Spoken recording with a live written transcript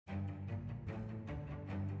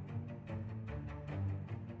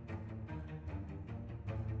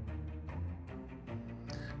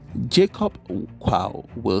Jacob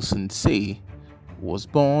Wilson Sey was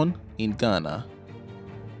born in Ghana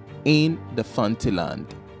in the Fanti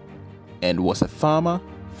land and was a farmer,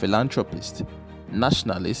 philanthropist,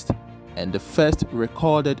 nationalist, and the first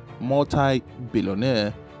recorded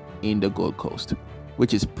multi-billionaire in the Gold Coast,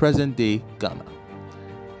 which is present-day Ghana.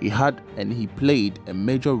 He played a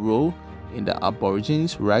major role in the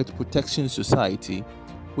Aborigines Rights Protection Society,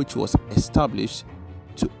 which was established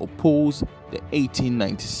to oppose the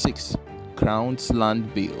 1896 Crown's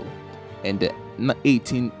Land Bill and the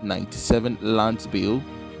 1897 Lands Bill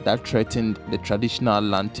that threatened the traditional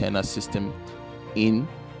land tenure system in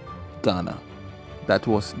Ghana, that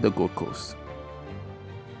was the Gold Coast.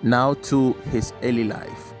 Now to his early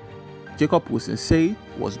life. Jacob Wilson Sey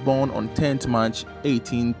was born on 10th March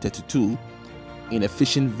 1832 in a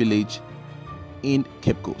fishing village in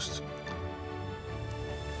Cape Coast,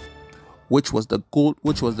 which was the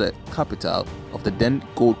capital of the then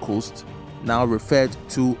Gold Coast, now referred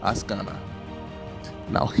to as Ghana.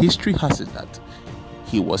 Now history has it that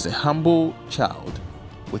he was a humble child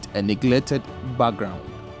with a neglected background.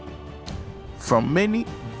 From many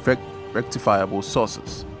rectifiable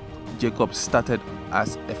sources, Jacob started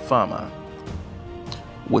as a farmer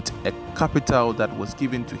with a capital that was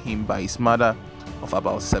given to him by his mother of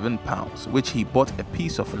about £7, which he bought a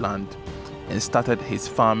piece of land and started his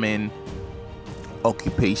farming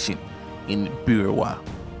occupation in Birawa.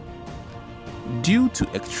 Due to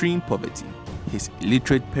extreme poverty, his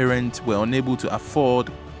illiterate parents were unable to afford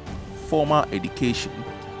formal education,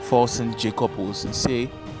 forcing Jacob Wilson Sey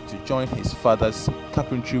to join his father's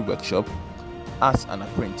carpentry workshop as an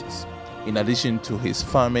apprentice, in addition to his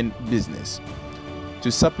farming business.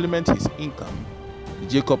 To supplement his income,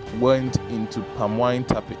 Jacob went into palm wine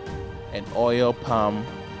tapping and oil palm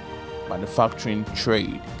manufacturing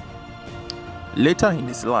trade. Later in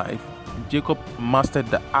his life, Jacob mastered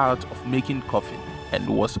the art of making coffin and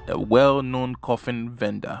was a well-known coffin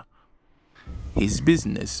vendor. His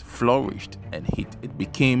business flourished and it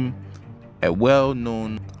became a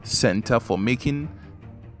well-known center for making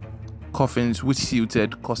coffins which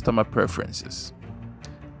suited customer preferences.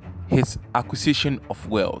 His acquisition of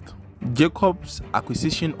wealth. Jacob's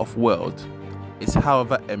acquisition of wealth is,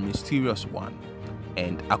 however, a mysterious one,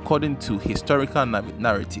 and according to historical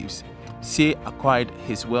narratives, Sey acquired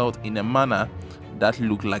his wealth in a manner that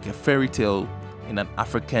looked like a fairy tale in an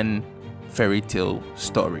African fairy tale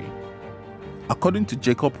story. According to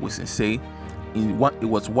Jacob Wilson Sey, it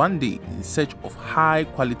was one day in search of high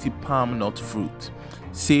quality palm nut fruit.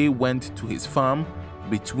 Sey went to his farm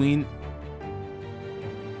between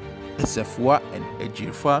Esefua and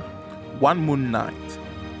Ejirfa one moon night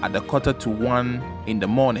at 1:45 in the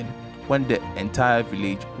morning when the entire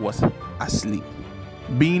village was asleep.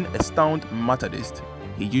 Being a staunch Methodist,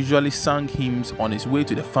 he usually sang hymns on his way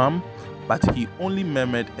to the farm, but he only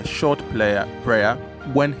murmured a short prayer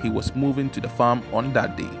when he was moving to the farm on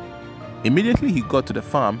that day. Immediately he got to the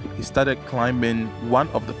farm, he started climbing one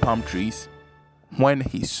of the palm trees when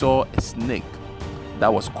he saw a snake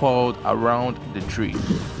that was coiled around the tree.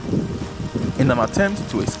 In an attempt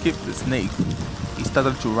to escape the snake, he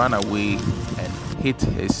started to run away and hit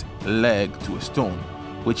his leg to a stone,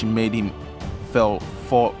 which made him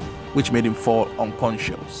fall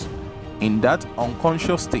unconscious. In that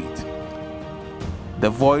unconscious state, the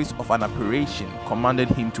voice of an apparition commanded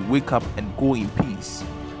him to wake up and go in peace,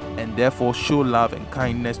 and therefore show love and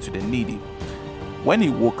kindness to the needy. When he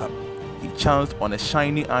woke up, he chanced on a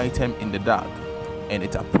shiny item in the dark, and he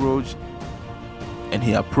approached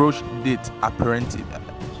it apprehensively,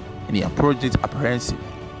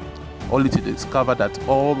 only to discover that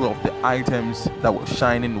all of the items that were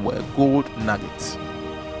shining were gold nuggets.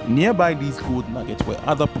 Nearby these gold nuggets were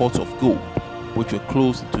other pots of gold, which were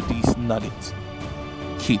close to these nuggets.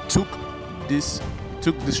 He took this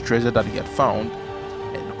treasure that he had found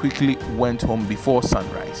and quickly went home before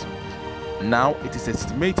sunrise. Now it is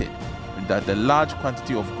estimated that the large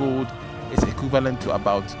quantity of gold is equivalent to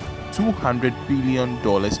about $200 billion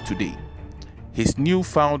today. His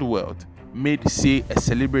newfound wealth made Sey a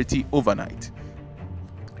celebrity overnight.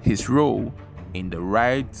 His role in the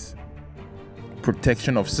rights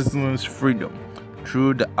protection of citizens' freedom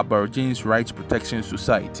through the Aborigines Rights Protection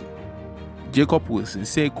Society. Jacob Wilson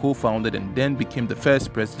Sey co-founded and then became the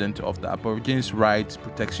first president of the Aborigines Rights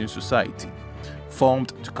Protection Society,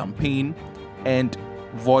 formed to campaign and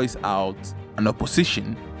voice out an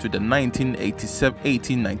opposition to the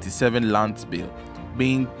 1897 Lands Bill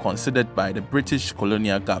being considered by the British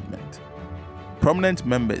colonial government. Prominent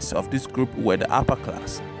members of this group were the upper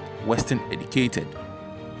class, Western educated,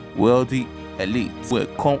 wealthy elite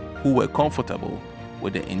who were comfortable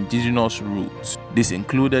with the indigenous roots. This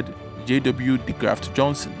included J.W. de Graft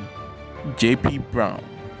Johnson, J.P. Brown,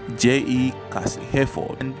 J.E. Cassie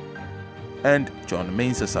Hayford, and John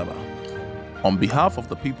Mensah Saba. On behalf of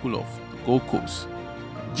the people of the Gold Coast,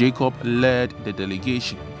 Jacob led the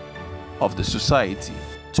delegation of the society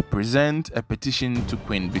to present a petition to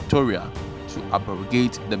Queen Victoria to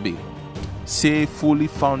abrogate the bill. Sey fully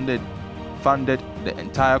funded the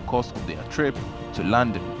entire cost of their trip to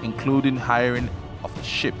London, including hiring of a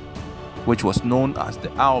ship, which was known as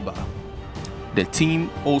the Alba. The team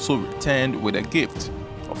also returned with a gift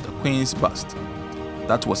of the Queen's bust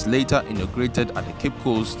that was later inaugurated at the Cape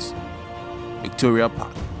Coast Victoria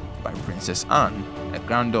Park by Princess Anne, a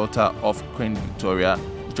granddaughter of Queen Victoria,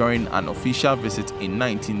 during an official visit in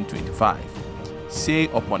 1925. Sey,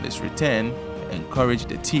 upon his return, encouraged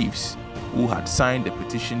the thieves who had signed the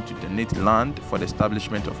petition to donate land for the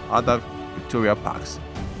establishment of other Victoria Parks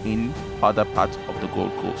in other parts of the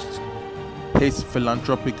Gold Coast. His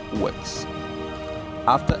philanthropic works.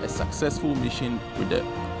 After a successful mission with the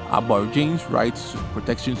Aborigines Rights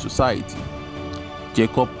Protection Society,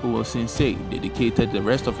 Jacob Wilson Sey dedicated the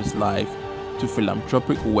rest of his life to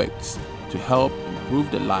philanthropic works to help improve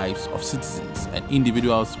the lives of citizens and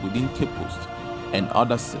individuals within Cape Coast and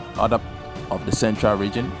other of the central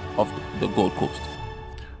region of the Gold Coast.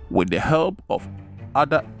 With the help of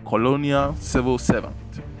other colonial civil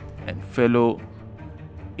servants and fellow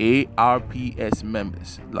ARPS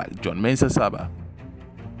members like John Mensah Saba,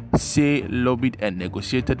 Sey lobbied and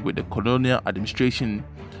negotiated with the colonial administration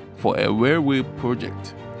for a railway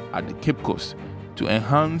project at the Cape Coast to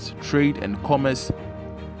enhance trade and commerce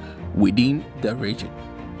within the region.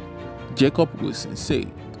 Jacob Wilson Sey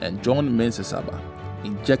and John Mensah Saba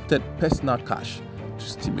injected personal cash to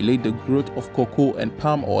stimulate the growth of cocoa and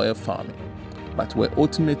palm oil farming, but were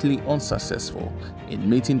ultimately unsuccessful in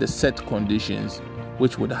meeting the set conditions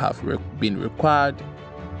which would have been required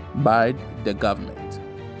by the government.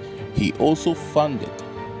 He also funded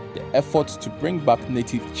the efforts to bring back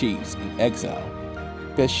native chiefs in exile,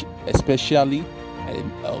 especially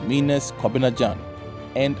Elminus Kobinajan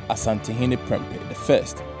and Asantehene Prempeh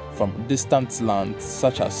I from distant lands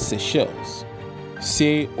such as Seychelles.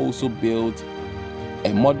 Sey also built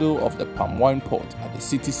a model of the palm wine port at the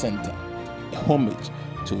city center, a homage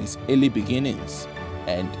to his early beginnings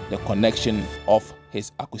and the connection of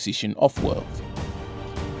his acquisition of wealth.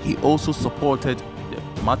 He also supported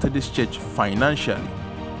the Methodist Church financially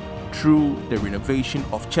through the renovation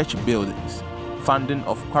of church buildings, funding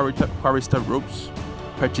of chorister robes,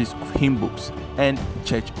 purchase of hymn books, and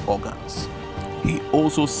church organs. He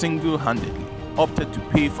also single-handedly opted to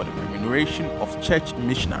pay for the remuneration of church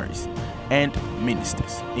missionaries and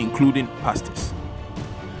ministers, including pastors.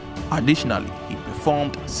 Additionally, he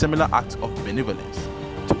performed similar acts of benevolence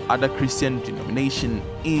to other Christian denominations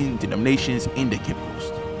in the Cape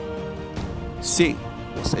Coast. Sey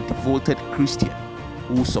was a devoted Christian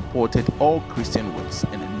who supported all Christian works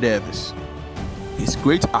and endeavors. His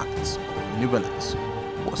great acts of benevolence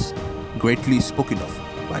was greatly spoken of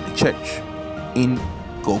by the church in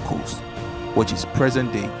Gold Coast, which is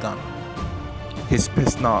present-day Ghana. His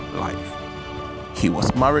personal life. He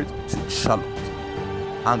was married to Charlotte,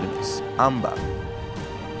 Agnes, Amber,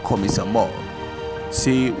 Komisa Morg.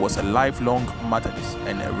 Sey was a lifelong Methodist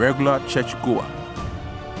and a regular churchgoer.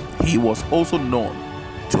 He was also known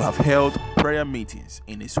to have held prayer meetings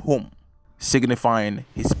in his home, signifying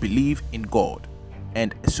his belief in God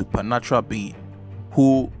and a supernatural being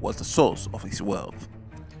who was the source of his wealth.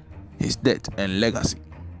 His death and legacy.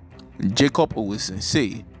 Jacob Wilson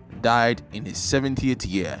Sey died in his 70th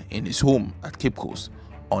year in his home at Cape Coast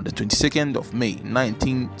on the 22nd of May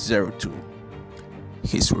 1902.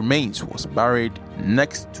 His remains was buried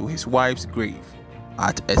next to his wife's grave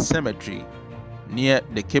at a cemetery near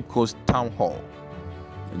the Cape Coast Town Hall.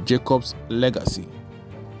 Jacob's legacy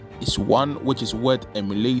is one which is worth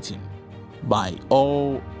emulating by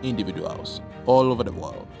all individuals all over the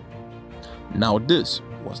world. Now this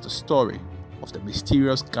was the story of the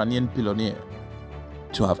mysterious Ghanaian billionaire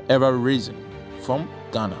to have ever risen from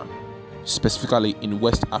Ghana, specifically in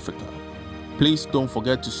West Africa. Please don't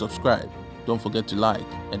forget to subscribe, don't forget to like,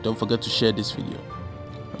 and don't forget to share this video.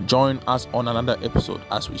 Join us on another episode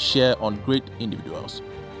as we share on great individuals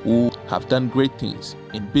who have done great things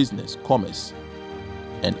in business, commerce,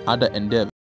 and other endeavors.